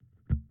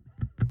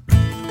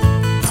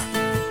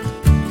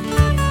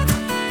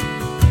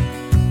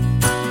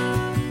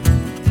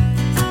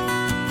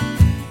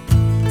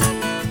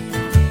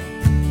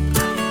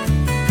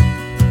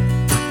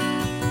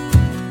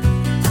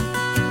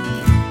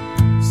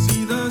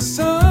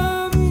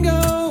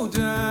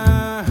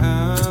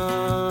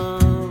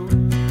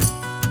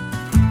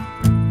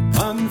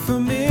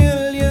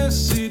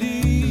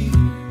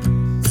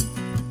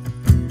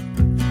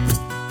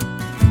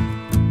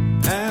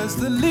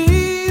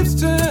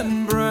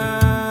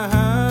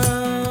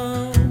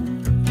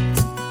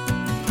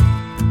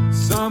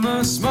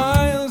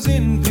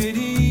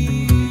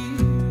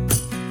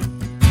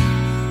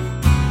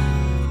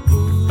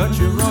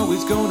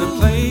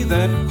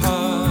that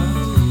part,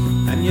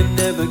 and you're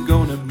never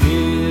gonna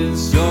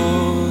miss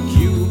your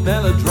cue,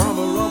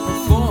 melodrama or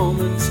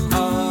performance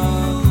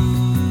art.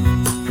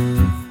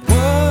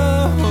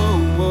 Whoa,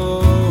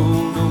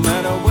 whoa, no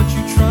matter what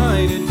you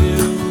try to do,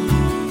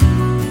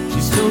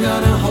 she's still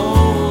got a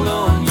hold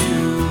on you.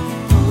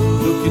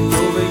 Looking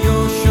over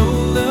your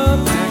shoulder,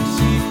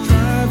 backseat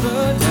driver,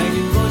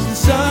 nagging voice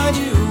inside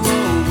you.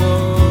 Whoa,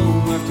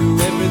 whoa, after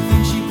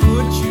everything she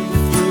put you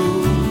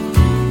through,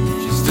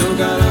 she's still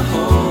got a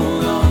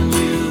hold on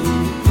you.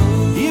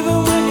 Even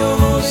when you're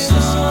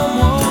hosting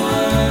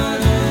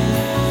someone,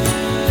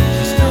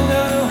 she's still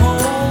got a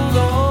hold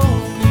on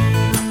you.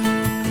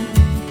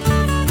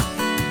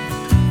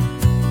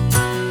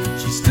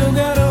 She's still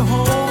got a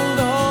hold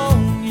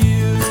on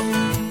you.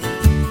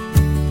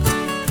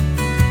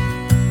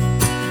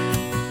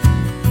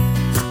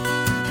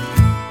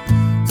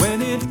 When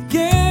it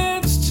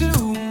gets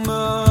too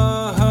much,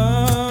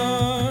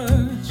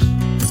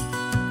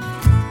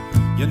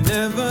 you're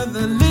never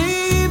the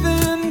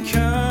leaving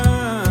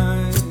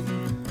kind.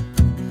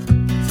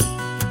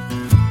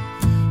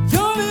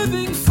 You're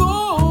living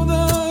for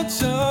the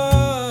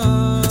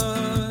time,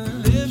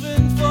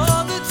 living for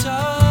the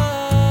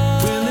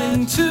time,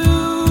 willing to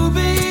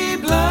be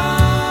blind.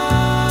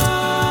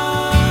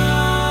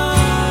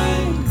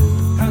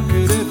 How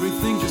could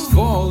everything just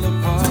fall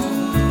apart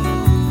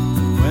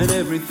when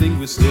everything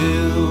was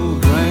still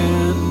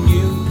brand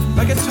new,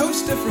 like a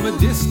toaster from a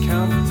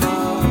discount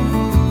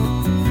bar?